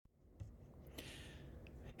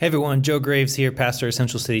Hey everyone, Joe Graves here, pastor of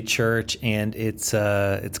Central City Church, and it's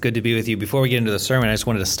good to be with you. Before we get into the sermon, I just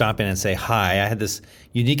wanted to stop in and say hi. I had this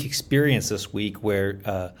unique experience this week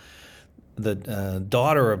where the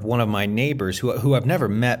daughter of one of my neighbors, who I've never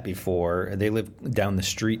met before, they live down the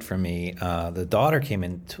street from me. The daughter came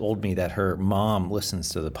and told me that her mom listens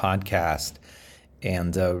to the podcast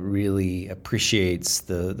and really appreciates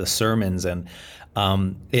the sermons. And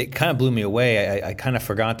it kind of blew me away. I kind of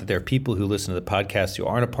forgot that there are people who listen to the podcast who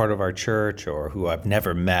aren't a part of our church or who I've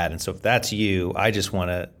never met. And so if that's you, I just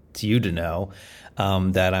want you to know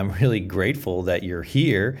that I'm really grateful that you're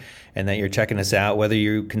here and that you're checking us out, whether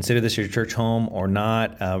you consider this your church home or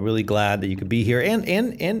not. Really glad that you could be here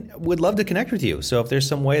and would love to connect with you. So if there's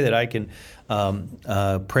some way that I can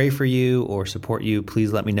pray for you or support you,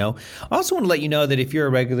 please let me know. I also want to let you know that if you're a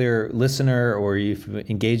regular listener or you've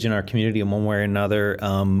engaged in our community in one way or another,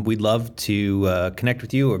 we'd love to connect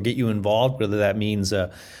with you or get you involved, whether that means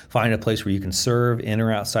find a place where you can serve in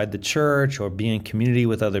or outside the church or be in community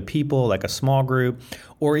with other people, like a small group,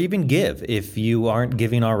 or even give. If you aren't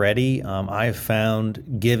giving already, I have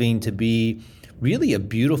found giving to be really a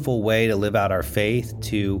beautiful way to live out our faith,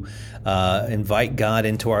 to invite God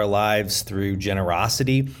into our lives through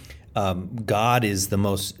generosity. God is the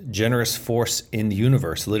most generous force in the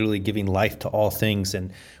universe, literally giving life to all things,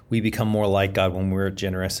 and we become more like God when we're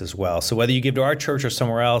generous as well. So whether you give to our church or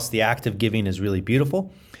somewhere else, the act of giving is really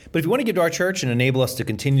beautiful. But if you want to give to our church and enable us to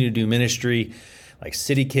continue to do ministry like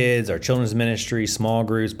City Kids, our children's ministry, small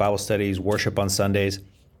groups, Bible studies, worship on Sundays,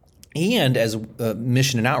 and as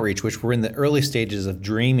mission and outreach, which we're in the early stages of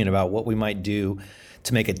dreaming about what we might do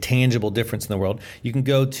to make a tangible difference in the world, you can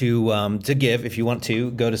go to give if you want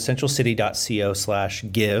to. Go to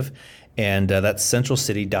centralcity.co/give, and that's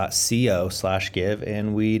centralcity.co/give,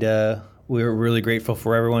 and we're really grateful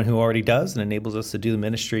for everyone who already does and enables us to do the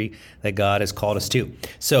ministry that God has called us to.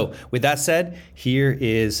 So with that said, here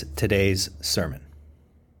is today's sermon.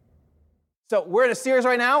 So we're in a series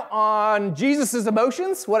right now on Jesus'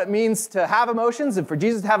 emotions, what it means to have emotions, and for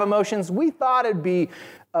Jesus to have emotions. We thought it'd be,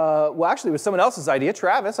 actually it was someone else's idea,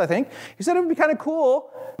 Travis, I think. He said it would be kind of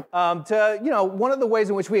cool one of the ways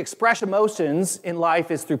in which we express emotions in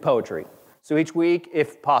life is through poetry. So each week,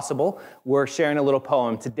 if possible, we're sharing a little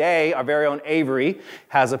poem. Today, our very own Avery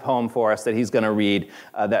has a poem for us that he's going to read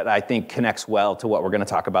that I think connects well to what we're going to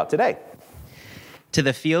talk about today. To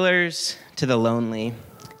the feelers, to the lonely,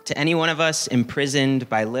 to any one of us imprisoned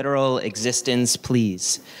by literal existence,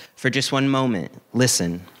 please, for just one moment,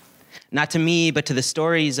 listen. Not to me, but to the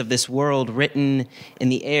stories of this world written in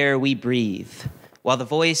the air we breathe, while the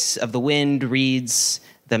voice of the wind reads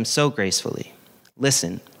them so gracefully.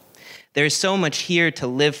 Listen. There's so much here to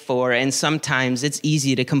live for, and sometimes it's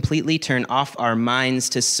easy to completely turn off our minds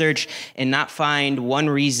to search and not find one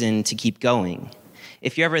reason to keep going.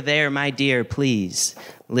 If you're ever there, my dear, please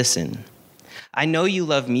listen. I know you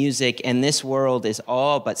love music, and this world is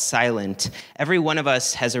all but silent. Every one of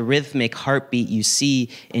us has a rhythmic heartbeat you see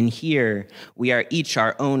and hear. We are each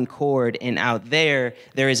our own chord, and out there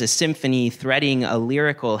is a symphony threading a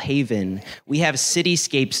lyrical haven. We have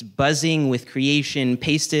cityscapes buzzing with creation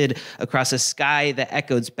pasted across a sky that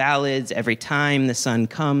echoes ballads every time the sun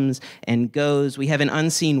comes and goes. We have an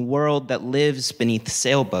unseen world that lives beneath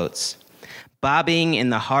sailboats. Bobbing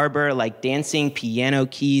in the harbor like dancing piano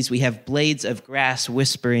keys, we have blades of grass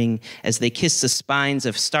whispering as they kiss the spines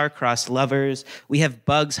of star-crossed lovers. We have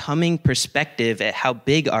bugs humming perspective at how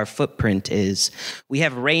big our footprint is. We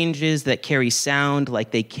have ranges that carry sound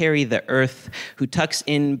like they carry the earth, who tucks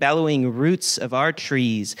in bellowing roots of our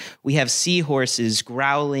trees. We have seahorses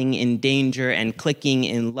growling in danger and clicking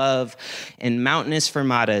in love, and mountainous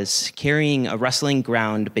fermatas carrying a rustling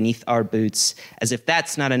ground beneath our boots. As if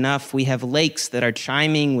that's not enough, we have lakes that are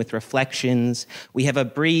chiming with reflections. We have a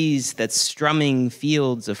breeze that's strumming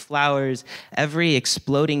fields of flowers. Every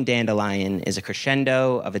exploding dandelion is a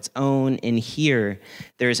crescendo of its own. And here,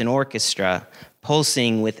 there is an orchestra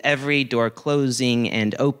pulsing with every door closing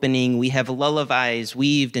and opening. We have lullabies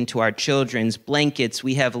weaved into our children's blankets.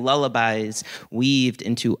 We have lullabies weaved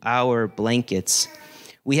into our blankets.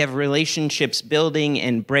 We have relationships building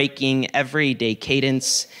and breaking, everyday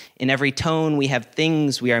cadence. In every tone, we have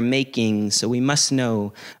things we are making, so we must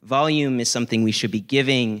know volume is something we should be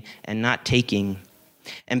giving and not taking.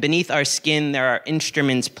 And beneath our skin, there are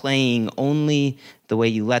instruments playing only the way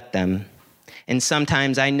you let them. And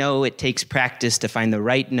sometimes I know it takes practice to find the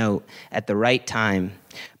right note at the right time.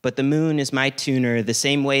 But the moon is my tuner, the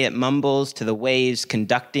same way it mumbles to the waves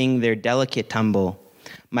conducting their delicate tumble.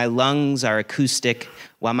 My lungs are acoustic,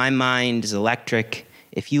 while my mind is electric.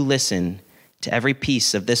 If you listen to every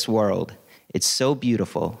piece of this world, it's so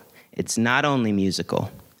beautiful. It's not only musical,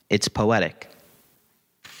 It's poetic.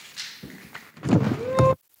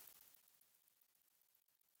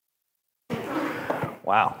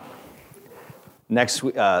 Wow. Next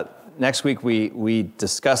week we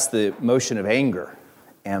discuss the emotion of anger.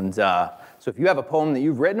 And so if you have a poem that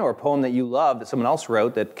you've written or a poem that you love that someone else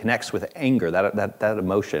wrote that connects with anger, that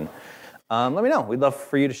emotion, let me know. We'd love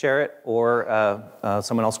for you to share it, or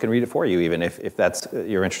someone else can read it for you even if that's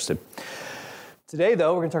you're interested. Today,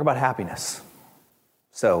 though, we're going to talk about happiness.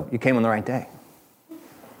 So you came on the right day.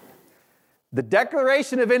 The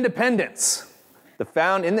Declaration of Independence.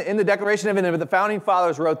 In the Declaration of Independence, the Founding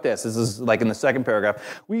Fathers wrote this. This is like in the second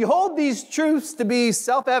paragraph. We hold these truths to be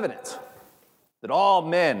self-evident, that all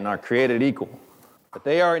men are created equal, that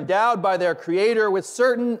they are endowed by their Creator with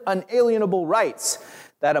certain unalienable rights,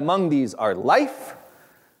 that among these are life,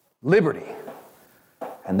 liberty,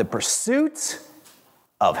 and the pursuit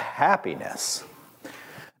of happiness.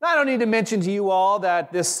 I don't need to mention to you all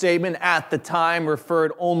that this statement at the time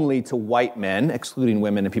referred only to white men, excluding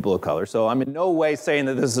women and people of color. So I'm in no way saying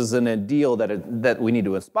that this is an ideal that we need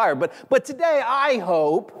to aspire. But today I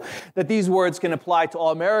hope that these words can apply to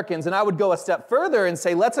all Americans. And I would go a step further and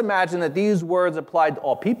say, let's imagine that these words applied to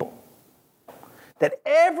all people. That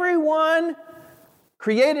everyone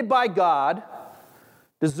created by God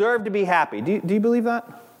deserved to be happy. Do you believe that?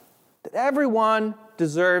 That everyone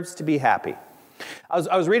deserves to be happy.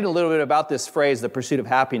 I was reading a little bit about this phrase, the pursuit of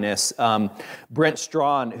happiness. Brent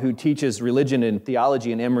Strawn, who teaches religion and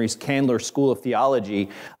theology in Emory's Candler School of Theology,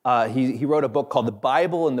 he wrote a book called The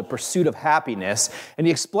Bible and the Pursuit of Happiness. And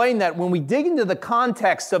he explained that when we dig into the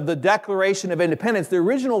context of the Declaration of Independence, the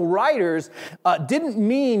original writers didn't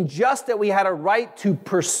mean just that we had a right to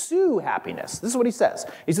pursue happiness. This is what he says.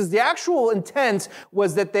 He says the actual intent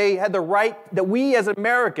was that they had the right, that we as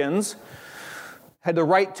Americans had the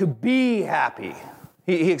right to be happy.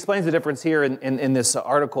 He explains the difference here in this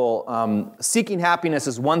article. Seeking happiness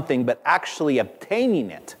is one thing, but actually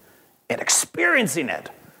obtaining it and experiencing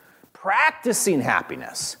it, practicing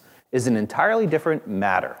happiness, is an entirely different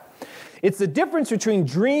matter. It's the difference between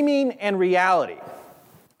dreaming and reality.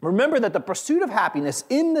 Remember that the pursuit of happiness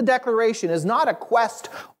in the Declaration is not a quest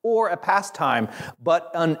or a pastime,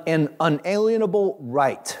 but an unalienable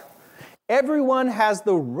right. Everyone has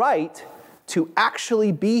the right to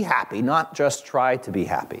actually be happy, not just try to be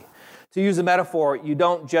happy. To use a metaphor, you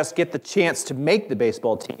don't just get the chance to make the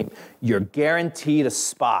baseball team, you're guaranteed a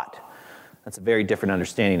spot. That's a very different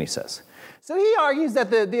understanding, he says. So he argues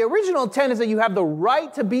that the original intent is that you have the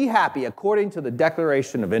right to be happy according to the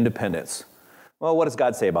Declaration of Independence. Well, what does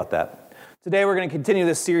God say about that? Today we're going to continue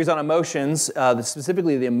this series on emotions,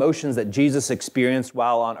 specifically the emotions that Jesus experienced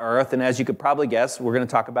while on earth. And as you could probably guess, we're going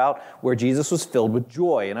to talk about where Jesus was filled with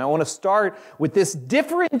joy. And I want to start with this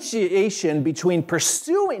differentiation between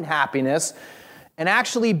pursuing happiness and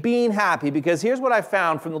actually being happy, because here's what I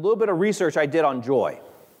found from the little bit of research I did on joy.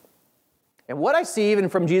 And what I see even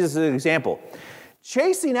from Jesus' example,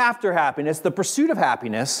 chasing after happiness, the pursuit of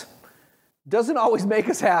happiness, doesn't always make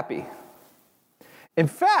us happy. In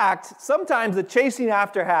fact, sometimes the chasing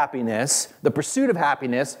after happiness, the pursuit of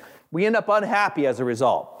happiness, we end up unhappy as a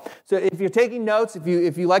result. So if you're taking notes, if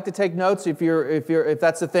you like to take notes, if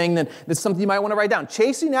that's the thing, then it's something you might want to write down.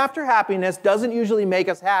 Chasing after happiness doesn't usually make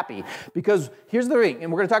us happy, because here's the thing, and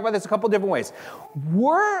we're going to talk about this a couple different ways.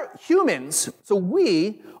 We're humans, so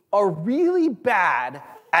we are really bad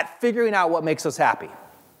at figuring out what makes us happy.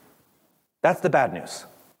 That's the bad news.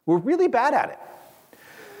 We're really bad at it.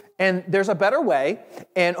 And there's a better way,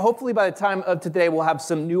 and hopefully by the time of today, we'll have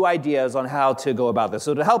some new ideas on how to go about this.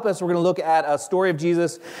 So to help us, we're going to look at a story of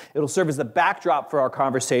Jesus. It'll serve as the backdrop for our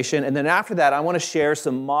conversation. And then after that, I want to share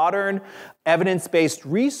some modern evidence-based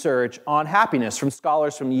research on happiness from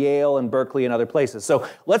scholars from Yale and Berkeley and other places. So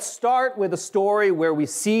let's start with a story where we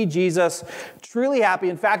see Jesus truly happy.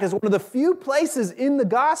 In fact, it's one of the few places in the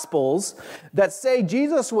Gospels that say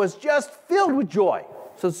Jesus was just filled with joy.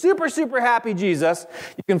 So super, super happy Jesus.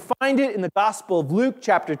 You can find it in the Gospel of Luke,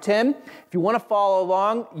 chapter 10. If you want to follow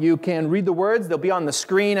along, you can read the words. They'll be on the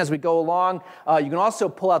screen as we go along. You can also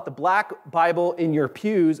pull out the black Bible in your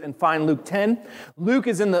pews and find Luke 10. Luke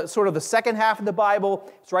is in the sort of the second half of the Bible.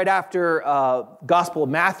 It's right after Gospel of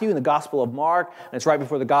Matthew and the Gospel of Mark, and it's right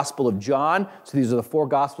before the Gospel of John. So these are the four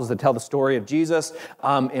Gospels that tell the story of Jesus.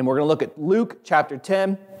 And we're going to look at Luke, chapter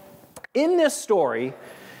 10. In this story,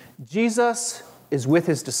 Jesus is with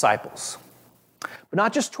his disciples. But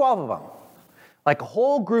not just 12 of them, like a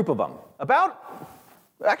whole group of them. About,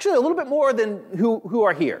 actually a little bit more than who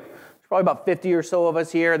are here. probably about 50 or so of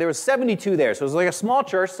us here. There was 72 there, so it was like a small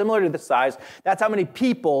church, similar to this size. That's how many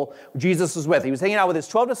people Jesus was with. He was hanging out with his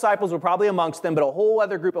 12 disciples, were probably amongst them, but a whole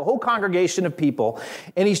other group, a whole congregation of people,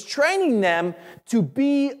 and he's training them to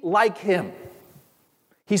be like him.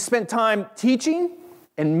 He spent time teaching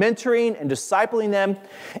and mentoring and discipling them,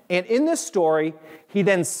 and in this story, he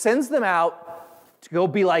then sends them out to go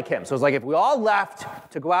be like him. So it's like if we all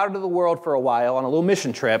left to go out into the world for a while on a little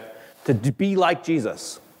mission trip to be like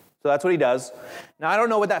Jesus. So that's what he does. Now, I don't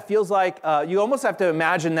know what that feels like. You almost have to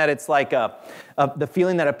imagine that it's like the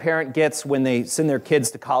feeling that a parent gets when they send their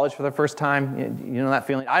kids to college for the first time. You know that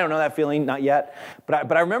feeling? I don't know that feeling, not yet.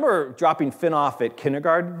 But I remember dropping Finn off at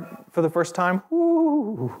kindergarten for the first time.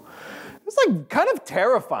 Ooh. It's like kind of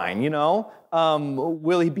terrifying, you know?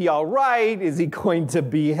 Will he be all right? Is he going to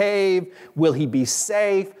behave? Will he be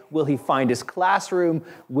safe? Will he find his classroom?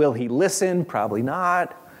 Will he listen? Probably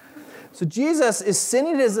not. So Jesus is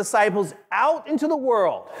sending his disciples out into the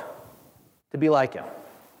world to be like him.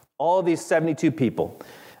 All of these 72 people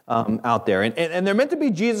out there. And they're meant to be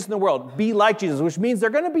Jesus in the world, be like Jesus, which means they're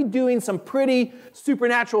going to be doing some pretty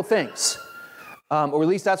supernatural things. Or at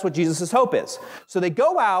least that's what Jesus' hope is. So they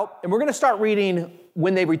go out, and we're going to start reading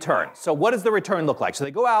when they return. So what does the return look like? So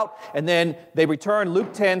they go out, and then they return.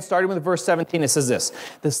 Luke 10, starting with verse 17, it says this.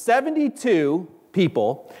 The 72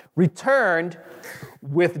 people returned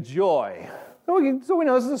with joy. So we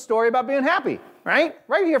know this is a story about being happy, right?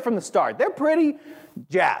 Right here from the start. They're pretty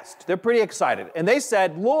jazzed. They're pretty excited. And they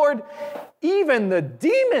said, Lord, even the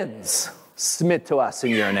demons submit to us in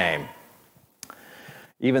your name.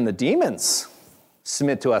 Even the demons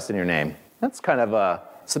submit to us in your name. That's kind of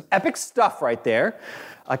some epic stuff right there.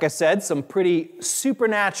 Like I said, some pretty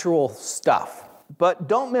supernatural stuff. But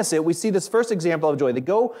don't miss it. We see this first example of joy. They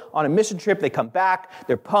go on a mission trip. They come back.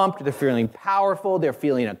 They're pumped. They're feeling powerful. They're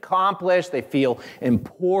feeling accomplished. They feel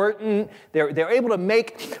important. They're able to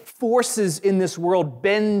make forces in this world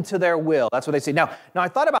bend to their will. That's what they say. Now I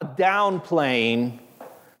thought about downplaying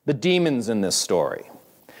the demons in this story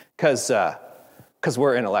because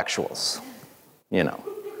we're intellectuals. You know,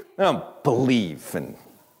 I don't believe in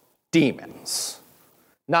demons.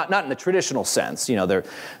 Not in the traditional sense. You know, they're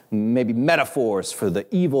maybe metaphors for the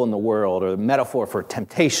evil in the world, or a metaphor for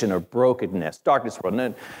temptation or brokenness, darkness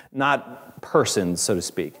world, not persons, so to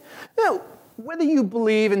speak. You know, whether you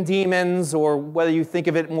believe in demons or whether you think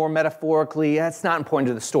of it more metaphorically, that's not important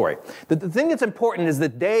to the story. The thing that's important is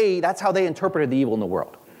that that's how they interpreted the evil in the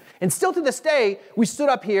world. And still to this day, we stood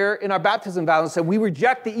up here in our baptism vows and said, we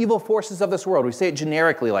reject the evil forces of this world. We say it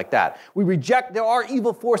generically like that. There are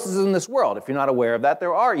evil forces in this world. If you're not aware of that,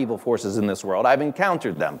 there are evil forces in this world. I've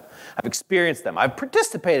encountered them. I've experienced them. I've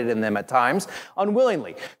participated in them at times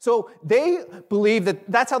unwillingly. So they believe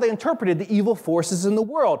that that's how they interpreted the evil forces in the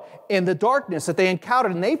world and the darkness that they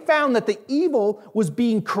encountered. And they found that the evil was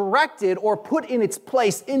being corrected or put in its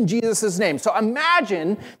place in Jesus' name. So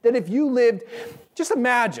imagine that if you lived... Just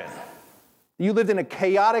imagine you lived in a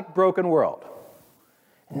chaotic, broken world.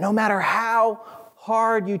 And no matter how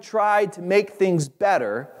hard you tried to make things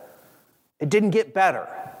better, it didn't get better.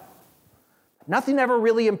 Nothing ever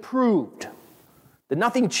really improved. That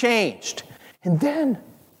nothing changed. And then,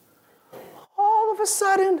 all of a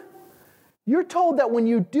sudden, you're told that when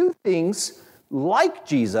you do things like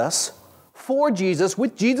Jesus, for Jesus,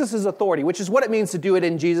 with Jesus' authority, which is what it means to do it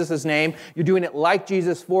in Jesus' name. You're doing it like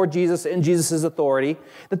Jesus, for Jesus, in Jesus' authority.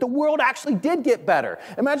 That the world actually did get better.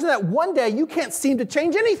 Imagine that one day you can't seem to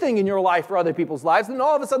change anything in your life or other people's lives, and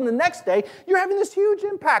all of a sudden the next day you're having this huge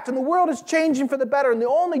impact, and the world is changing for the better, and the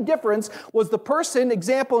only difference was the person,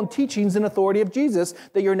 example, and teachings and authority of Jesus,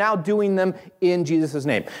 that you're now doing them in Jesus'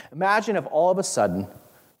 name. Imagine if all of a sudden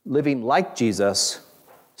living like Jesus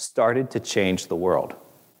started to change the world.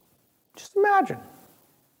 Just imagine.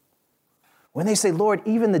 When they say, Lord,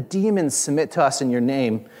 even the demons submit to us in your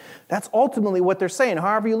name, that's ultimately what they're saying,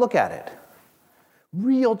 however you look at it.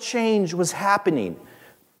 Real change was happening.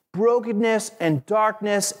 Brokenness and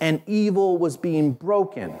darkness and evil was being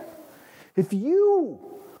broken. If you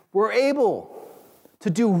were able to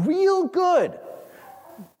do real good,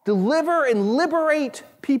 deliver and liberate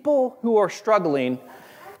people who are struggling,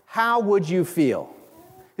 how would you feel?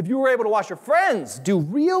 If you were able to watch your friends do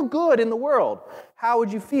real good in the world, how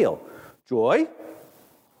would you feel? Joy?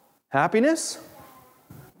 Happiness?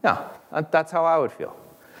 No, that's how I would feel.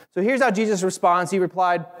 So here's how Jesus responds. He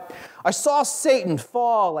replied, I saw Satan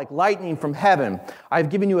fall like lightning from heaven. I have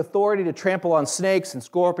given you authority to trample on snakes and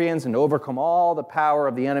scorpions and to overcome all the power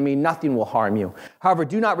of the enemy. Nothing will harm you. However,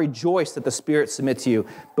 do not rejoice that the Spirit submits to you,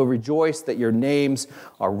 but rejoice that your names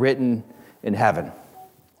are written in heaven.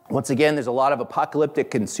 Once again, there's a lot of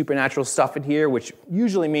apocalyptic and supernatural stuff in here, which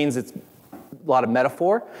usually means it's a lot of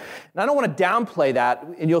metaphor. And I don't want to downplay that,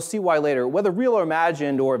 and you'll see why later. Whether real or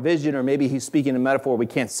imagined or a vision, or maybe he's speaking in metaphor, we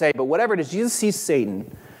can't say. But whatever it is, Jesus sees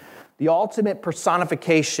Satan, the ultimate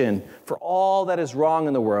personification for all that is wrong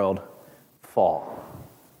in the world, fall.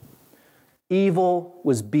 Evil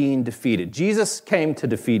was being defeated. Jesus came to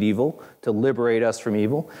defeat evil, to liberate us from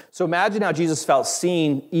evil. So imagine how Jesus felt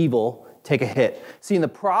seeing evil take a hit, seeing the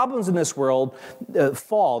problems in this world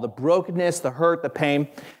fall, the brokenness, the hurt, the pain.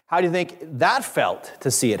 How do you think that felt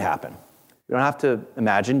to see it happen? You don't have to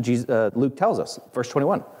imagine. Luke tells us, verse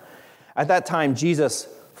 21. At that time, Jesus,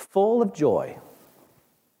 full of joy,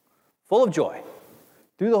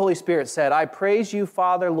 through the Holy Spirit said, I praise you,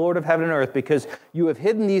 Father, Lord of heaven and earth, because you have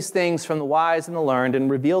hidden these things from the wise and the learned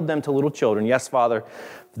and revealed them to little children. Yes, Father,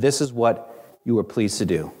 this is what you were pleased to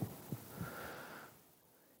do.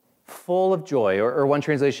 Full of joy, or one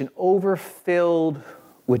translation, overfilled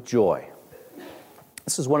with joy.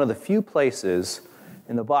 This is one of the few places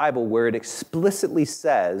in the Bible where it explicitly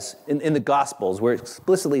says, in the Gospels, where it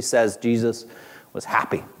explicitly says Jesus was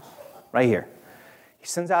happy. Right here. He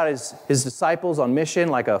sends out his disciples on mission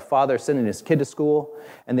like a father sending his kid to school,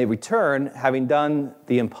 and they return having done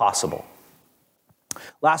the impossible.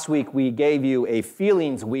 Last week, we gave you a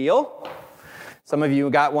feelings wheel. Some of you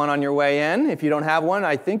got one on your way in. If you don't have one,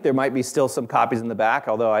 I think there might be still some copies in the back,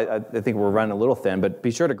 although I think we're running a little thin, but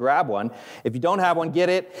be sure to grab one. If you don't have one, get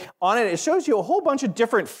it. On it, it shows you a whole bunch of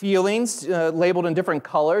different feelings labeled in different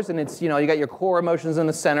colors, and it's, you got your core emotions in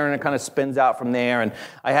the center, and it kind of spins out from there. And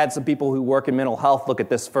I had some people who work in mental health look at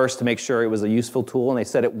this first to make sure it was a useful tool, and they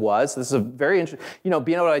said it was. This is a very interesting,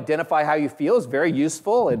 being able to identify how you feel is very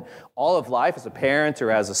useful in all of life as a parent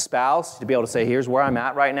or as a spouse, to be able to say, here's where I'm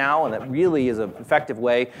at right now, and that really is an effective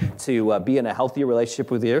way to be in a healthier relationship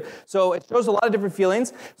with you. So it shows a lot of different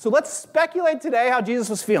feelings. So let's speculate today how Jesus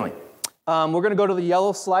was feeling. We're going to go to the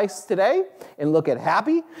yellow slice today and look at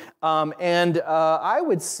happy. I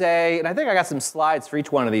would say, and I think I got some slides for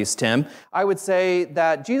each one of these, Tim. I would say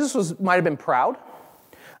that Jesus might have been proud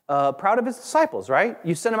of his disciples, right?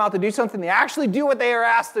 You send them out to do something, they actually do what they are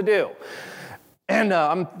asked to do. And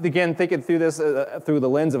I'm, again, thinking through this through the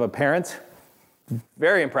lens of a parent.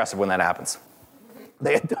 Very impressive when that happens.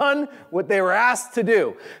 They had done what they were asked to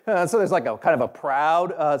do. So there's like a kind of a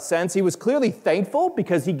proud sense. He was clearly thankful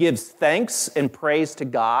because he gives thanks and praise to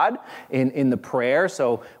God in the prayer.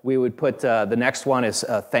 So we would put the next one as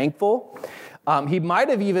thankful. He might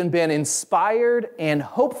have even been inspired and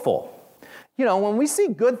hopeful. When we see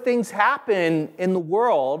good things happen in the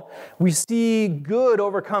world, we see good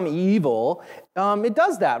overcome evil. It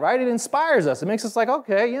does that, right? It inspires us. It makes us like,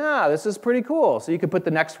 okay, yeah, this is pretty cool. So you could put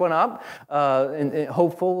the next one up,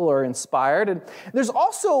 hopeful or inspired. And there's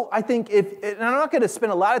also, I think, and I'm not going to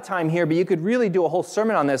spend a lot of time here, but you could really do a whole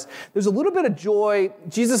sermon on this. There's a little bit of joy.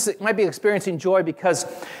 Jesus might be experiencing joy because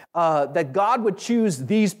that God would choose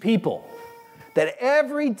these people. That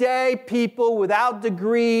everyday people without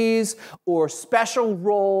degrees or special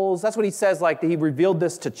roles, that's what he says, like he revealed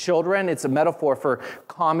this to children. It's a metaphor for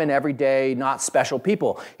common, everyday, not special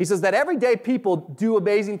people. He says that everyday people do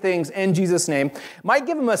amazing things in Jesus' name might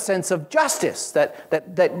give them a sense of justice, that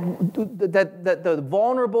the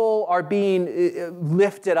vulnerable are being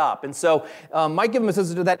lifted up. And so might give them a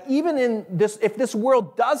sense of that even in this, if this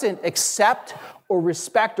world doesn't accept or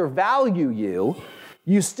respect or value you,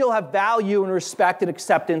 you still have value and respect and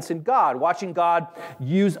acceptance in God. Watching God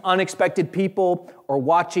use unexpected people or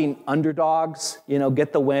watching underdogs,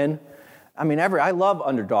 get the win. I mean, I love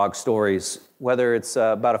underdog stories, whether it's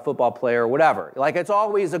about a football player or whatever. Like, it's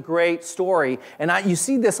always a great story. And you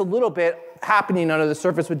see this a little bit happening under the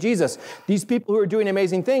surface with Jesus. These people who are doing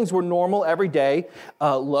amazing things were normal, everyday,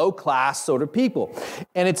 low-class sort of people.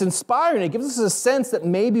 And it's inspiring. It gives us a sense that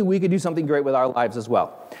maybe we could do something great with our lives as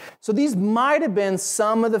well. So these might have been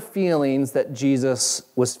some of the feelings that Jesus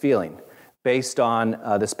was feeling based on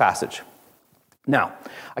this passage. Now,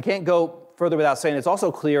 I can't go further without saying it's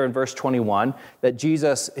also clear in verse 21 that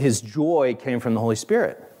Jesus, his joy came from the Holy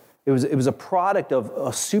Spirit. It was a product of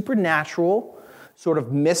a supernatural, sort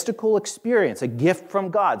of mystical experience, a gift from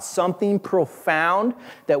God, something profound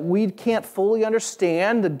that we can't fully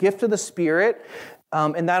understand, the gift of the Spirit,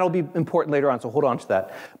 and that'll be important later on, so hold on to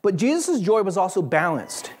that. But Jesus' joy was also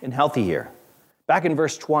balanced and healthy here. Back in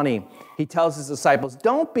verse 20, he tells his disciples,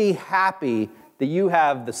 don't be happy that you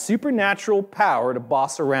have the supernatural power to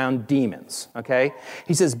boss around demons, okay?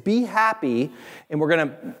 He says, be happy,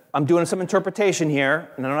 and I'm doing some interpretation here,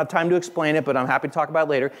 and I don't have time to explain it, but I'm happy to talk about it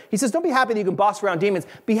later. He says, don't be happy that you can boss around demons.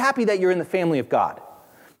 Be happy that you're in the family of God.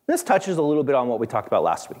 This touches a little bit on what we talked about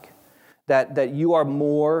last week. that you are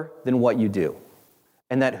more than what you do,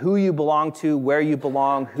 and that who you belong to, where you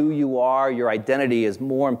belong, who you are, your identity is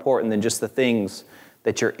more important than just the things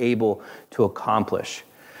that you're able to accomplish.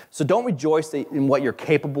 So don't rejoice in what you're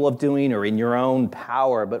capable of doing or in your own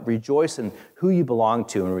power, but rejoice in who you belong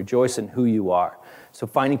to and rejoice in who you are. So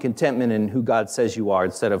finding contentment in who God says you are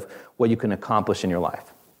instead of what you can accomplish in your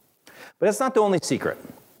life. But it's not the only secret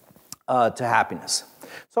to happiness.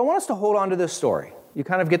 So I want us to hold on to this story. You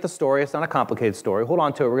kind of get the story. It's not a complicated story. Hold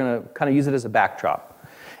on to it. We're going to kind of use it as a backdrop.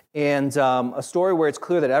 And a story where it's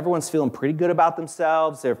clear that everyone's feeling pretty good about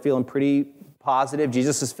themselves. They're feeling pretty positive.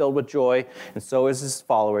 Jesus is filled with joy, and so is his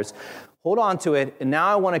followers. Hold on to it. And now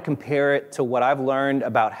I want to compare it to what I've learned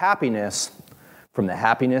about happiness from the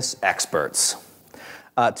happiness experts.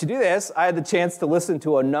 To do this, I had the chance to listen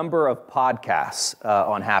to a number of podcasts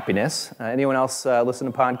on happiness. Anyone else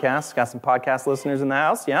listen to podcasts? Got some podcast listeners in the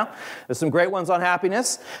house? Yeah? There's some great ones on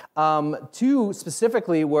happiness. Two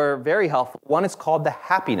specifically were very helpful. One is called the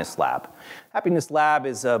Happiness Lab. Happiness Lab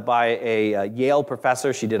is by a Yale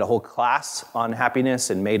professor. She did a whole class on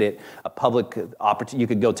happiness and made it a public opportunity. You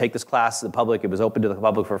could go take this class to the public. It was open to the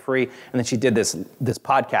public for free. And then she did this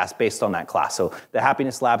podcast based on that class. So the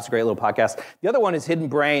Happiness Lab is a great little podcast. The other one is Hidden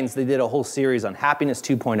Brains. They did a whole series on Happiness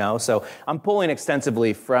 2.0. So I'm pulling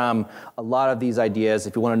extensively from a lot of these ideas.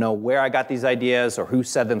 If you want to know where I got these ideas or who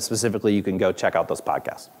said them specifically, you can go check out those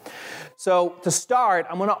podcasts. So to start,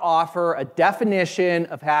 I'm going to offer a definition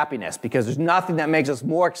of happiness because there's nothing that makes us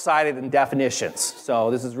more excited than definitions.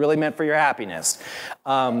 So this is really meant for your happiness.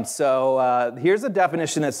 Here's a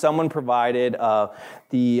definition that someone provided.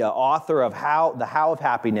 The author of The How of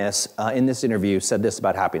Happiness in this interview said this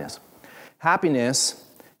about happiness. Happiness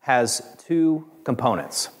has two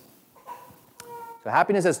components. So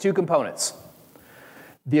happiness has two components.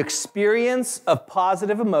 The experience of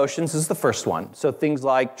positive emotions is the first one. So things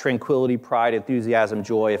like tranquility, pride, enthusiasm,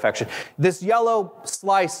 joy, affection. This yellow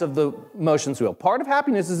slice of the emotions wheel. Part of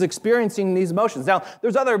happiness is experiencing these emotions. Now,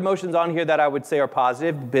 there's other emotions on here that I would say are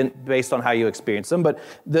positive based on how you experience them, but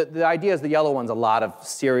the idea is the yellow one's a lot of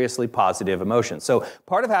seriously positive emotions. So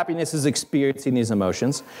part of happiness is experiencing these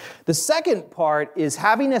emotions. The second part is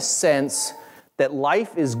having a sense that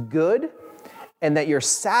life is good and that you're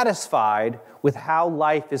satisfied with how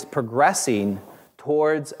life is progressing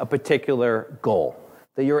towards a particular goal,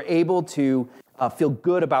 that you're able to feel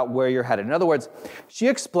good about where you're headed. In other words, she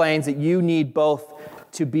explains that you need both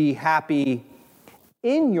to be happy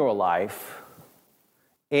in your life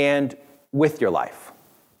and with your life,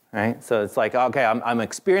 right? So it's like, okay, I'm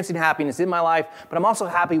experiencing happiness in my life, but I'm also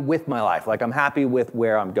happy with my life, like I'm happy with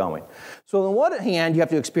where I'm going. So on one hand, you have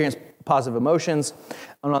to experience positive emotions,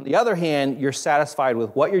 and on the other hand, you're satisfied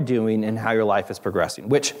with what you're doing and how your life is progressing,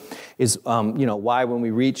 which is, why when we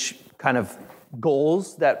reach kind of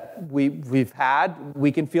goals that we've had,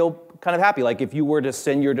 we can feel kind of happy. Like if you were to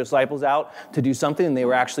send your disciples out to do something and they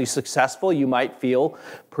were actually successful, you might feel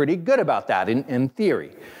pretty good about that in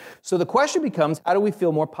theory. So the question becomes, how do we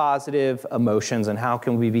feel more positive emotions and how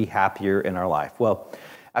can we be happier in our life? Well,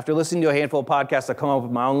 after listening to a handful of podcasts, I come up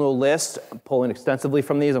with my own little list. I'm pulling extensively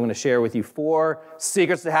from these. I'm going to share with you 4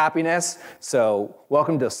 secrets to happiness. So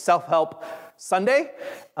welcome to Self-Help Sunday.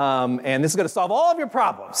 And this is going to solve all of your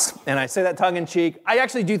problems. And I say that tongue in cheek. I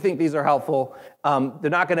actually do think these are helpful. They're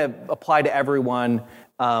not going to apply to everyone.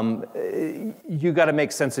 You got to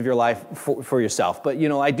make sense of your life for yourself. But,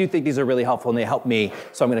 I do think these are really helpful and they help me,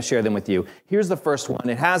 so I'm going to share them with you. Here's the first one.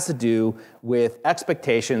 It has to do with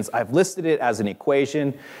expectations. I've listed it as an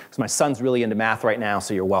equation because my son's really into math right now,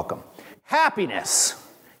 so you're welcome. Happiness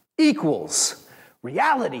equals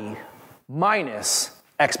reality minus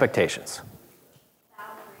expectations.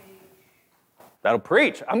 That'll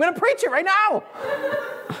preach. I'm going to preach it right now.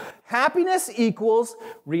 Happiness equals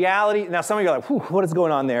reality. Now, some of you are like, what is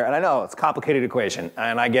going on there? And I know it's a complicated equation,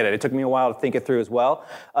 and I get it. It took me a while to think it through as well.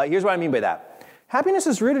 Here's what I mean by that. Happiness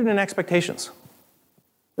is rooted in expectations.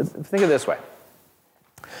 Think of it this way.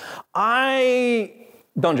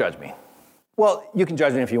 Don't judge me. Well, you can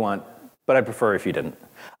judge me if you want, but I'd prefer if you didn't.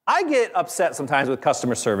 I get upset sometimes with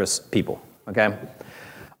customer service people, okay?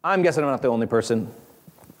 I'm guessing I'm not the only person.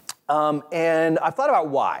 And I've thought about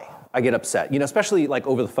why I get upset, especially like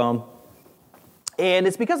over the phone. And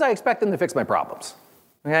it's because I expect them to fix my problems,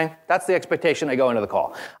 okay? That's the expectation I go into the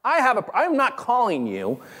call. I'm not calling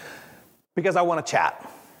you because I want to chat,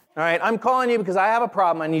 all right? I'm calling you because I have a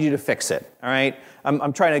problem. I need you to fix it, all right?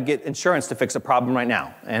 I'm trying to get insurance to fix a problem right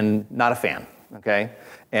now and not a fan, okay?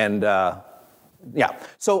 And yeah,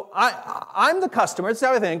 so I'm the customer. It's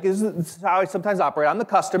how I think. This is how I sometimes operate. I'm the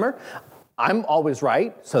customer. I'm always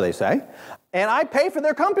right, so they say, and I pay for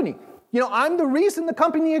their company. I'm the reason the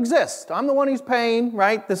company exists. I'm the one who's paying,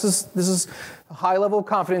 right? This is a high level of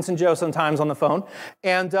confidence in Joe sometimes on the phone.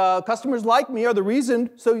 And customers like me are the reason,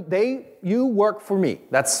 so you work for me.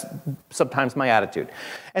 That's sometimes my attitude.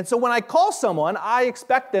 And so when I call someone, I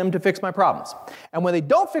expect them to fix my problems. And when they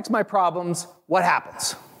don't fix my problems, what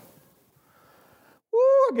happens?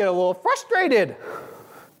 I get a little frustrated.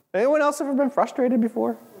 Anyone else ever been frustrated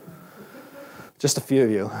before? Just a few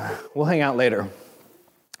of you. We'll hang out later.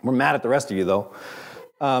 We're mad at the rest of you, though.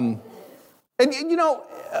 I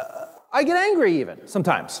get angry even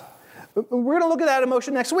sometimes. We're going to look at that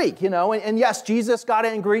emotion next week, and yes, Jesus got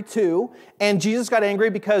angry too, and Jesus got angry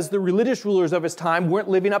because the religious rulers of his time weren't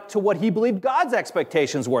living up to what he believed God's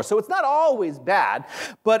expectations were. So it's not always bad,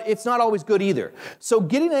 but it's not always good either. So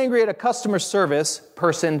getting angry at a customer service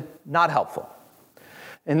person, not helpful.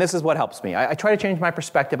 And this is what helps me. I try to change my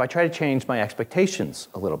perspective. I try to change my expectations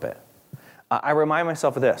a little bit. I remind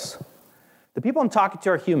myself of this. The people I'm talking to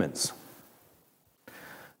are humans.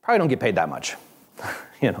 Probably don't get paid that much.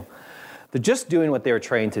 They're just doing what they were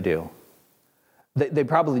trained to do. They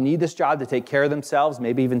probably need this job to take care of themselves,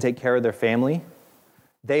 maybe even take care of their family.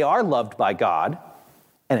 They are loved by God,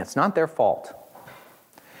 and it's not their fault.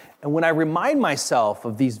 And when I remind myself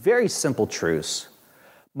of these very simple truths,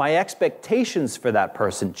 my expectations for that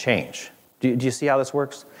person change. Do you see how this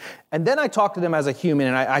works? And then I talk to them as a human,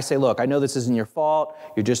 and I say, look, I know this isn't your fault.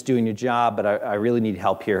 You're just doing your job, but I really need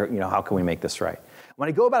help here. How can we make this right? When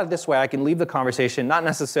I go about it this way, I can leave the conversation not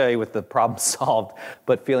necessarily with the problem solved,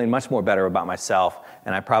 but feeling much more better about myself,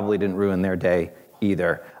 and I probably didn't ruin their day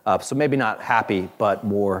either. So maybe not happy, but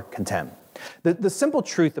more content. The simple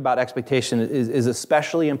truth about expectation is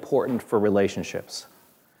especially important for relationships.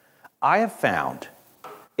 I have found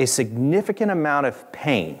a significant amount of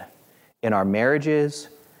pain in our marriages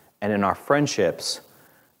and in our friendships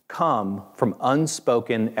come from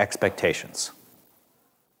unspoken expectations.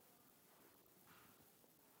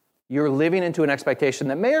 You're living into an expectation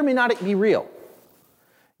that may or may not be real.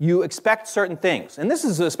 You expect certain things, and this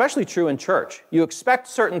is especially true in church. You expect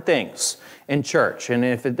certain things in church, and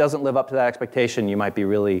if it doesn't live up to that expectation, you might be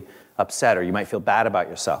really upset or you might feel bad about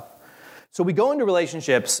yourself. So we go into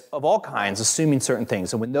relationships of all kinds assuming certain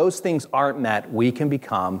things, and when those things aren't met, we can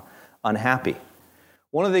become unhappy.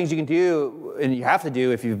 One of the things you can do, and you have to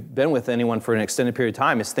do if you've been with anyone for an extended period of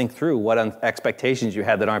time, is think through what expectations you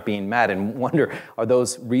had that aren't being met and wonder, are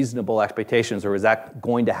those reasonable expectations or is that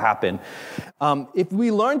going to happen? If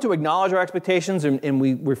we learn to acknowledge our expectations and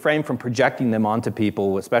we refrain from projecting them onto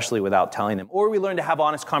people, especially without telling them, or we learn to have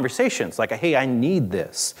honest conversations like, hey, I need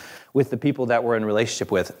this with the people that we're in a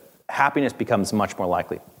relationship with, happiness becomes much more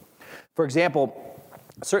likely. For example,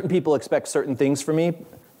 certain people expect certain things from me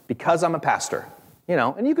because I'm a pastor.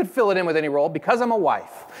 And you could fill it in with any role, because I'm a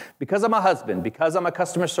wife, because I'm a husband, because I'm a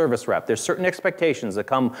customer service rep. There's certain expectations that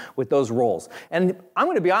come with those roles. And I'm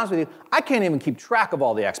going to be honest with you, I can't even keep track of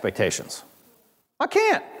all the expectations. I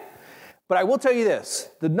can't. But I will tell you this,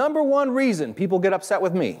 the number one reason people get upset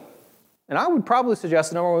with me, and I would probably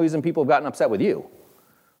suggest the number one reason people have gotten upset with you,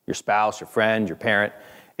 your spouse, your friend, your parent,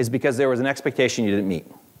 is because there was an expectation you didn't meet.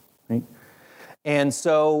 Right? And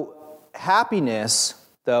so happiness,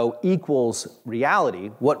 though, equals reality.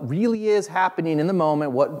 What really is happening in the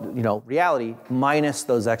moment, reality minus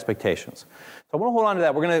those expectations. So I want to hold on to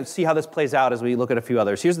that. We're going to see how this plays out as we look at a few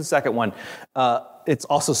others. Here's the second one. It's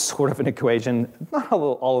also sort of an equation. Not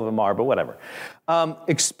all of them are, but whatever.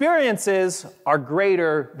 Experiences are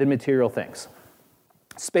greater than material things.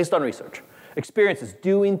 It's based on research. Experiences,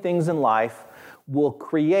 doing things in life, will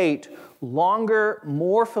create longer,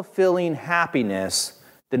 more fulfilling happiness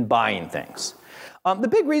than buying things. The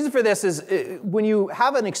big reason for this is when you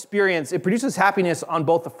have an experience, it produces happiness on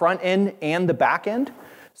both the front end and the back end.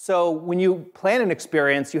 So when you plan an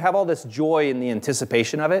experience, you have all this joy in the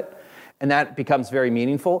anticipation of it, and that becomes very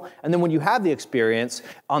meaningful. And then when you have the experience,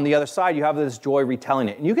 on the other side, you have this joy retelling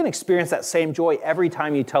it. And you can experience that same joy every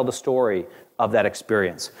time you tell the story of that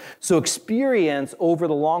experience. So experience over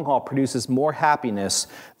the long haul produces more happiness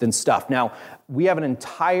than stuff. Now, we have an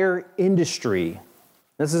entire industry.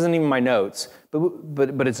 This isn't even my notes,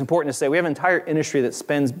 but it's important to say we have an entire industry that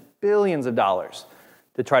spends billions of dollars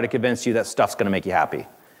to try to convince you that stuff's going to make you happy.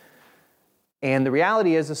 And the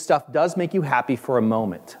reality is this stuff does make you happy for a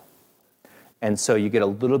moment. And so you get a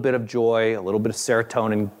little bit of joy, a little bit of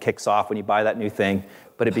serotonin kicks off when you buy that new thing,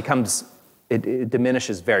 but it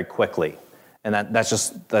diminishes very quickly. And that's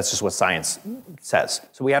just what science says.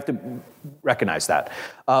 So we have to recognize that.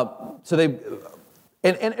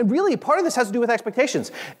 And really, part of this has to do with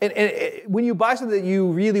expectations. And when you buy something that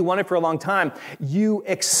you really wanted for a long time, you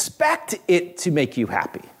expect it to make you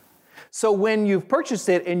happy. So when you've purchased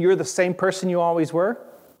it and you're the same person you always were,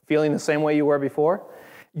 feeling the same way you were before,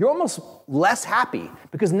 you're almost less happy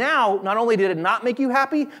because now not only did it not make you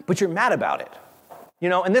happy, but you're mad about it.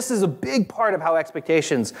 And this is a big part of how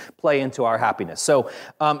expectations play into our happiness. So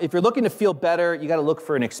if you're looking to feel better, you got to look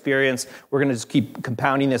for an experience. We're going to just keep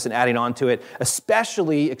compounding this and adding on to it,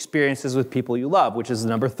 especially experiences with people you love, which is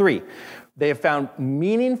number 3. They have found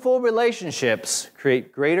meaningful relationships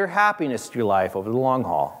create greater happiness in your life over the long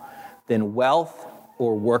haul than wealth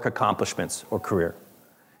or work accomplishments or career.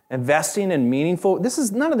 Investing in meaningful,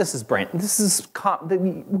 none of this is brain.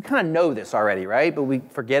 We kind of know this already, right? But we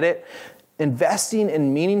forget it. Investing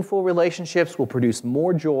in meaningful relationships will produce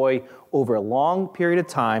more joy over a long period of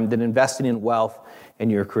time than investing in wealth in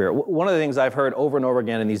your career. One of the things I've heard over and over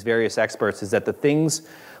again in these various experts is that the things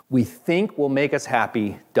we think will make us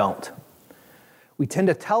happy don't. We tend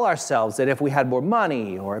to tell ourselves that if we had more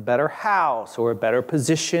money or a better house or a better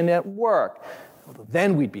position at work,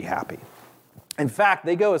 then we'd be happy. In fact,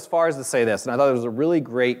 they go as far as to say this, and I thought it was a really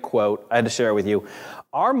great quote. I had to share it with you.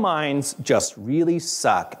 Our minds just really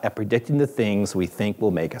suck at predicting the things we think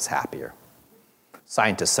will make us happier.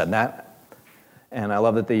 Scientists said that, and I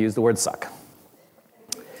love that they use the word suck.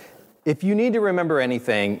 If you need to remember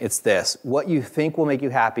anything, it's this. What you think will make you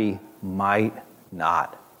happy might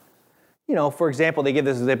not. For example, they give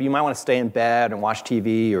this example. You might want to stay in bed and watch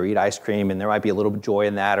TV or eat ice cream, and there might be a little joy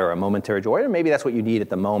in that or a momentary joy, or maybe that's what you need at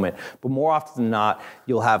the moment. But more often than not,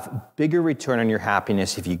 you'll have bigger return on your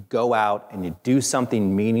happiness if you go out and you do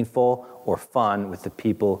something meaningful or fun with the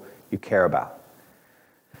people you care about.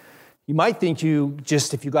 You might think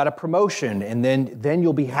if you got a promotion and then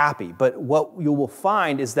you'll be happy. But what you will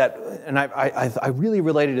find is that, and I really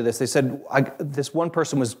related to this. They said this one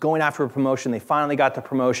person was going after a promotion. They finally got the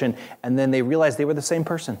promotion, and then they realized they were the same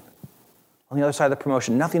person on the other side of the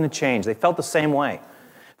promotion. Nothing had changed. They felt the same way.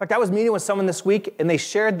 In fact, I was meeting with someone this week, and they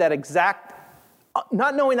shared that exact,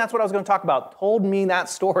 not knowing that's what I was going to talk about, told me that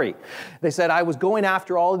story. They said, I was going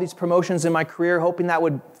after all of these promotions in my career, hoping that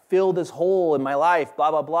would fill this hole in my life,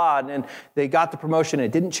 blah, blah, blah. And then they got the promotion, and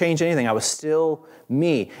it didn't change anything. I was still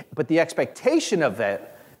me. But the expectation of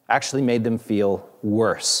it actually made them feel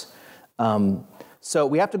worse. So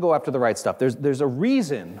we have to go after the right stuff. There's a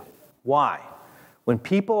reason why when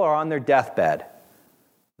people are on their deathbed,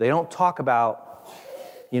 they don't talk about,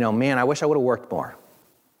 man, I wish I would have worked more.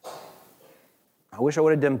 I wish I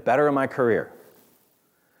would have done better in my career.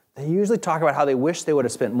 They usually talk about how they wish they would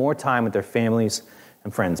have spent more time with their families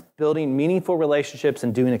and friends. Building meaningful relationships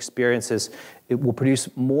and doing experiences, it will produce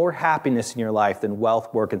more happiness in your life than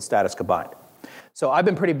wealth, work, and status combined. So I've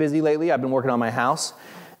been pretty busy lately. I've been working on my house.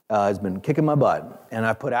 It's been kicking my butt. And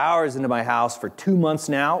I've put hours into my house for 2 months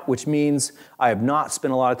now, which means I have not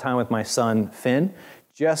spent a lot of time with my son, Finn.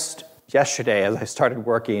 Just yesterday, as I started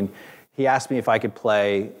working, he asked me if I could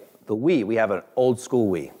play the Wii. We have an old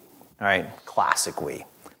school Wii, all right, classic Wii,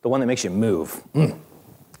 the one that makes you move. I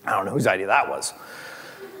don't know whose idea that was.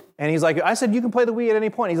 And he's like, I said, you can play the Wii at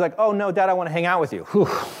any point. He's like, oh, no, Dad, I want to hang out with you. Whew.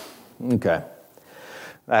 Okay.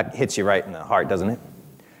 That hits you right in the heart, doesn't it?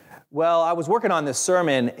 Well, I was working on this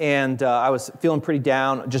sermon, and I was feeling pretty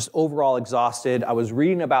down, just overall exhausted. I was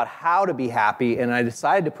reading about how to be happy, and I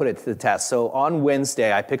decided to put it to the test. So on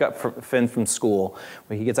Wednesday, I pick up Finn from school.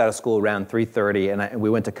 When he gets out of school around 3:30, and we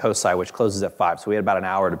went to COSI, which closes at 5, so we had about an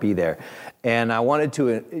hour to be there. And I wanted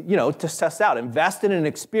to, just test out, invest in an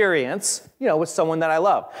experience, with someone that I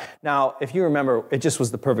love. Now, if you remember, it just was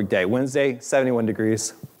the perfect day. Wednesday, 71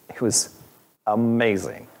 degrees. It was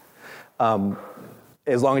amazing.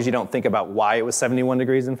 As long as you don't think about why it was 71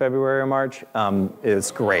 degrees in February or March, it's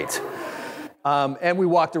great. And we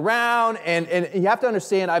walked around, and you have to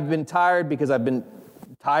understand, I've been tired because I've been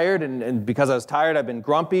tired, and because I was tired, I've been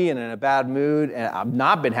grumpy and in a bad mood, and I've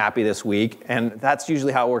not been happy this week, and that's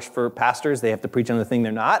usually how it works for pastors. They have to preach on the thing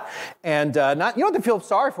they're not, and you don't have to feel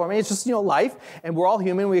sorry for me. It's just, life, and we're all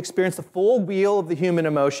human. We experience the full wheel of the human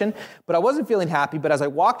emotion, but I wasn't feeling happy. But as I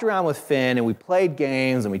walked around with Finn, and we played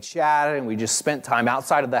games, and we chatted, and we just spent time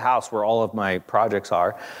outside of the house where all of my projects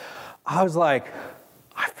are, I was like,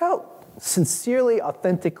 I felt sincerely,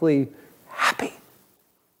 authentically happy.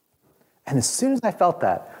 And as soon as I felt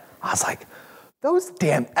that, I was like, those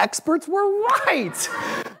damn experts were right.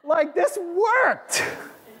 Like, this worked.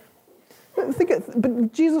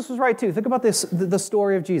 But Jesus was right, too. Think about this, the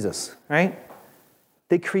story of Jesus, right?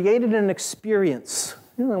 They created an experience.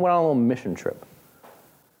 They went on a little mission trip.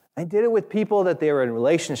 They did it with people that they were in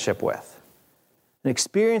relationship with. And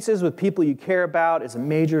experiences with people you care about is a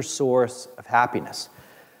major source of happiness.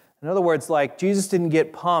 In other words, Jesus didn't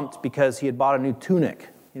get pumped because he had bought a new tunic.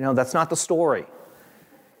 That's not the story.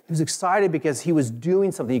 He was excited because he was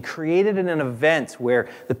doing something. He created an event where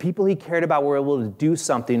the people he cared about were able to do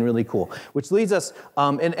something really cool, which leads us,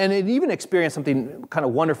 and it even experienced something kind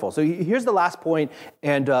of wonderful. So here's the last point,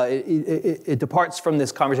 and it departs from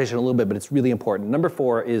this conversation a little bit, but it's really important. Number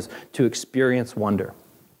 4 is to experience wonder.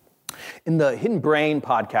 In the Hidden Brain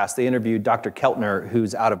podcast, they interviewed Dr. Keltner,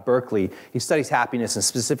 who's out of Berkeley. He studies happiness and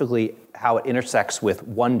specifically how it intersects with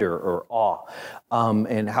wonder or awe,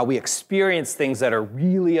 and how we experience things that are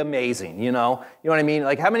really amazing, you know? You know what I mean?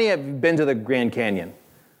 Like, how many have been to the Grand Canyon?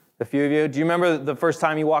 A few of you? Do you remember the first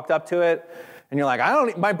time you walked up to it? And you're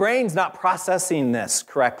like, my brain's not processing this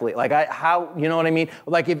correctly. Like, you know what I mean?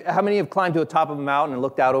 Like, how many have climbed to the top of a mountain and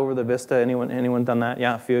looked out over the vista? Anyone done that?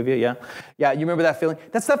 Yeah, a few of you, yeah. Yeah, you remember that feeling?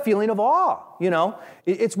 That's that feeling of awe, you know?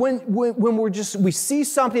 It's when we see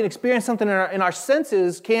something, experience something, and our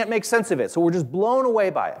senses can't make sense of it. So we're just blown away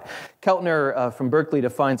by it. Keltner from Berkeley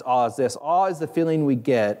defines awe as this. Awe is the feeling we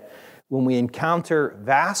get when we encounter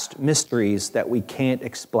vast mysteries that we can't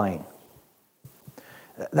explain.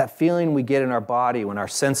 That feeling we get in our body when our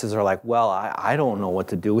senses are like, well, I don't know what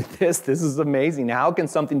to do with this. This is amazing. How can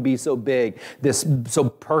something be so big, this so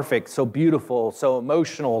perfect, so beautiful, so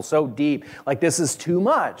emotional, so deep? Like, this is too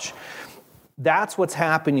much. That's what's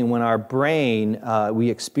happening when our brain,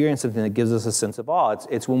 we experience something that gives us a sense of awe.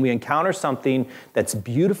 It's when we encounter something that's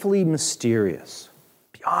beautifully mysterious,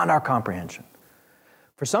 beyond our comprehension.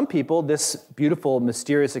 For some people, this beautiful,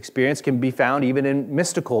 mysterious experience can be found even in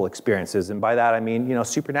mystical experiences. And by that, I mean,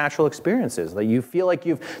 supernatural experiences. Like, you feel like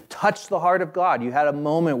you've touched the heart of God. You had a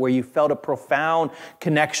moment where you felt a profound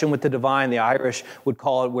connection with the divine. The Irish would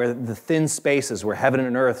call it where the thin spaces where heaven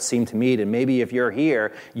and earth seem to meet. And maybe if you're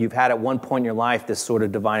here, you've had at one point in your life this sort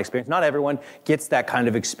of divine experience. Not everyone gets that kind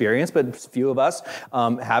of experience, but few of us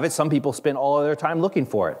have it. Some people spend all of their time looking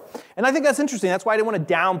for it. And I think that's interesting. That's why I didn't want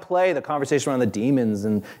to downplay the conversation around the demons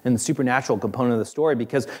and the supernatural component of the story,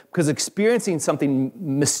 because experiencing something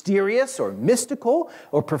mysterious or mystical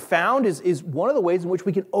or profound is one of the ways in which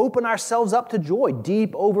we can open ourselves up to joy,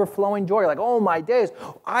 deep, overflowing joy. Like, oh my days,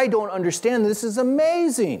 I don't understand. This is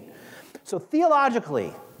amazing. So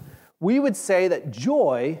theologically, we would say that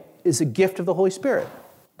joy is a gift of the Holy Spirit.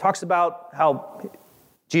 It talks about how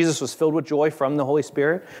Jesus was filled with joy from the Holy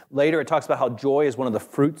Spirit. Later, it talks about how joy is one of the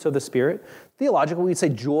fruits of the Spirit. Theologically, we'd say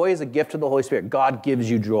joy is a gift of the Holy Spirit. God gives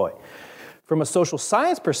you joy. From a social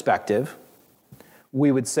science perspective,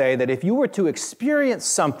 we would say that if you were to experience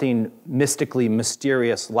something mystically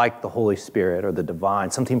mysterious like the Holy Spirit or the divine,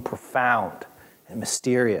 something profound and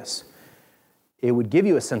mysterious, it would give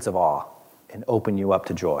you a sense of awe and open you up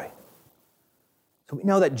to joy. So we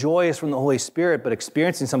know that joy is from the Holy Spirit, but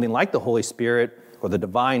experiencing something like the Holy Spirit or the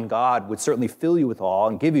divine God would certainly fill you with awe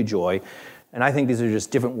and give you joy. And I think these are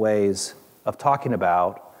just different ways of talking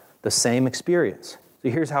about the same experience. So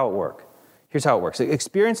here's how it works.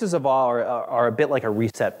 Experiences of awe are a bit like a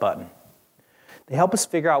reset button. They help us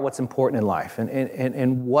figure out what's important in life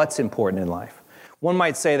and what's important in life. One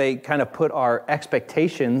might say they kind of put our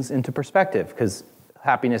expectations into perspective, because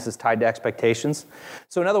happiness is tied to expectations.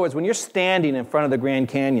 So in other words, when you're standing in front of the Grand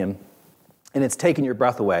Canyon and it's taking your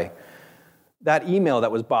breath away, that email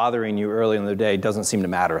that was bothering you early in the day doesn't seem to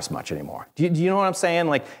matter as much anymore. Do you know what I'm saying?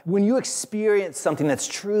 Like, when you experience something that's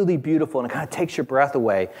truly beautiful and it kind of takes your breath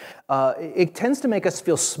away, it tends to make us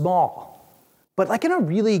feel small, but like in a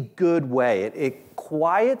really good way. It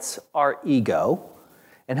quiets our ego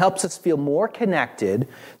and helps us feel more connected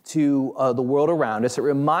to the world around us. It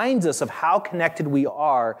reminds us of how connected we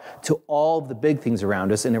are to all of the big things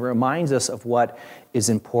around us, and it reminds us of what is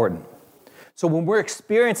important. So when we're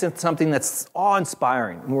experiencing something that's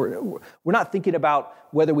awe-inspiring, we're not thinking about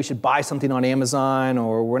whether we should buy something on Amazon,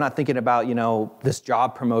 or we're not thinking about, this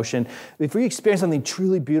job promotion. If we experience something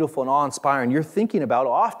truly beautiful and awe-inspiring, you're thinking about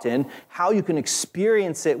often how you can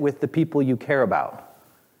experience it with the people you care about.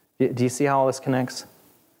 Do you see how all this connects?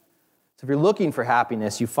 So if you're looking for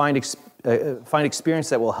happiness, you find experience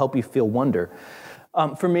that will help you feel wonder.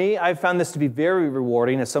 For me, I've found this to be very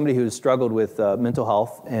rewarding as somebody who's struggled with mental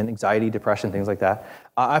health and anxiety, depression, things like that.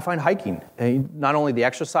 I find hiking, not only the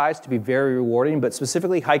exercise, to be very rewarding, but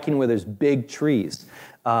specifically hiking where there's big trees.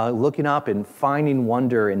 Looking up and finding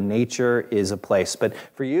wonder in nature is a place. But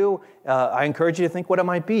for you, I encourage you to think what it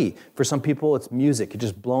might be. For some people, it's music. You're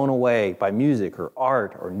just blown away by music or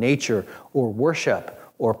art or nature or worship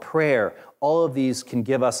or prayer. All of these can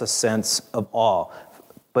give us a sense of awe.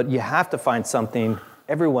 But you have to find something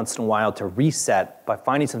every once in a while to reset by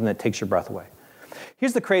finding something that takes your breath away.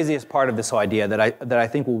 Here's the craziest part of this whole idea that I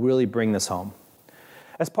think will really bring this home.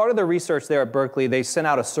 As part of their research there at Berkeley, they sent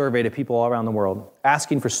out a survey to people all around the world,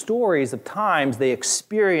 asking for stories of times they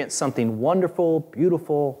experienced something wonderful,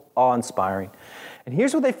 beautiful, awe-inspiring. And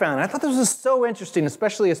here's what they found. And I thought this was so interesting,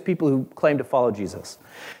 especially as people who claim to follow Jesus.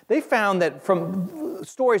 They found that from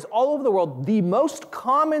stories all over the world, the most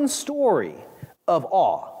common story of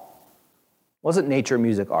awe wasn't nature,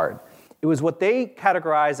 music, art. It was what they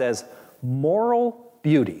categorized as moral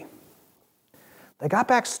beauty. They got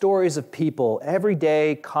back stories of people,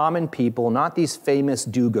 everyday, common people, not these famous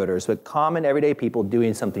do-gooders, but common, everyday people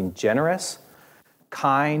doing something generous,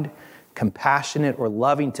 kind, compassionate, or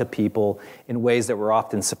loving to people in ways that were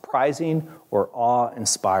often surprising or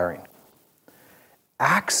awe-inspiring.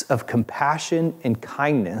 Acts of compassion and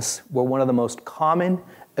kindness were one of the most common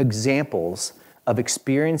examples of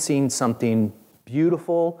experiencing something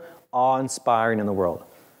beautiful, awe-inspiring in the world.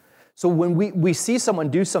 So when we see someone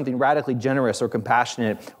do something radically generous or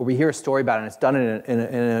compassionate, or we hear a story about it and it's done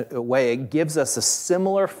in a way, it gives us a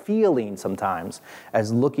similar feeling sometimes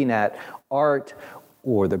as looking at art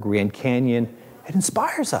or the Grand Canyon. It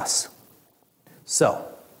inspires us. So,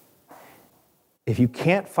 if you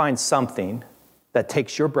can't find something that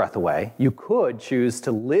takes your breath away, you could choose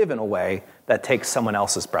to live in a way that takes someone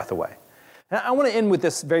else's breath away. I want to end with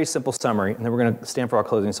this very simple summary, and then we're going to stand for our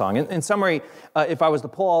closing song. In summary, if I was to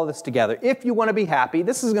pull all this together, if you want to be happy,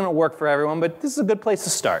 this is going to work for everyone, but this is a good place to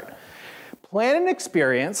start. Plan an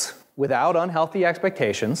experience without unhealthy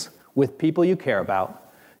expectations with people you care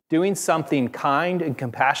about, doing something kind and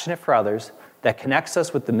compassionate for others that connects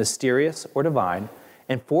us with the mysterious or divine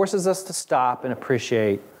and forces us to stop and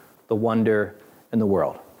appreciate the wonder in the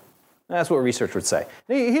world. That's what research would say.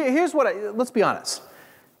 Here's what let's be honest.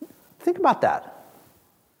 Think about that.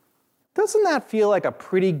 Doesn't that feel like a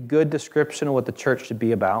pretty good description of what the church should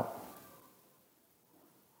be about?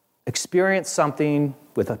 Experience something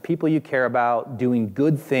with the people you care about, doing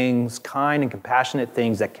good things, kind and compassionate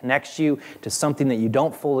things that connects you to something that you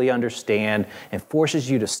don't fully understand and forces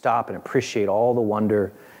you to stop and appreciate all the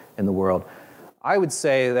wonder in the world. I would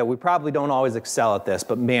say that we probably don't always excel at this,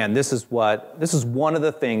 but man, this is one of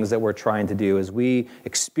the things that we're trying to do as we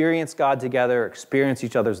experience God together, experience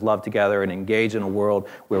each other's love together, and engage in a world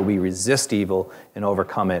where we resist evil and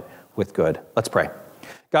overcome it with good. Let's pray.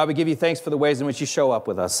 God, we give you thanks for the ways in which you show up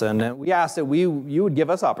with us. And we ask that you would give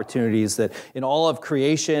us opportunities that in all of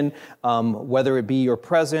creation, whether it be your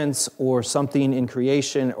presence or something in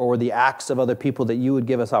creation or the acts of other people, that you would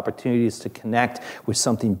give us opportunities to connect with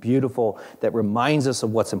something beautiful that reminds us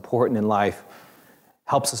of what's important in life,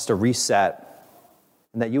 helps us to reset,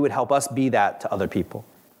 and that you would help us be that to other people.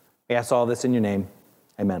 We ask all this in your name.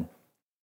 Amen.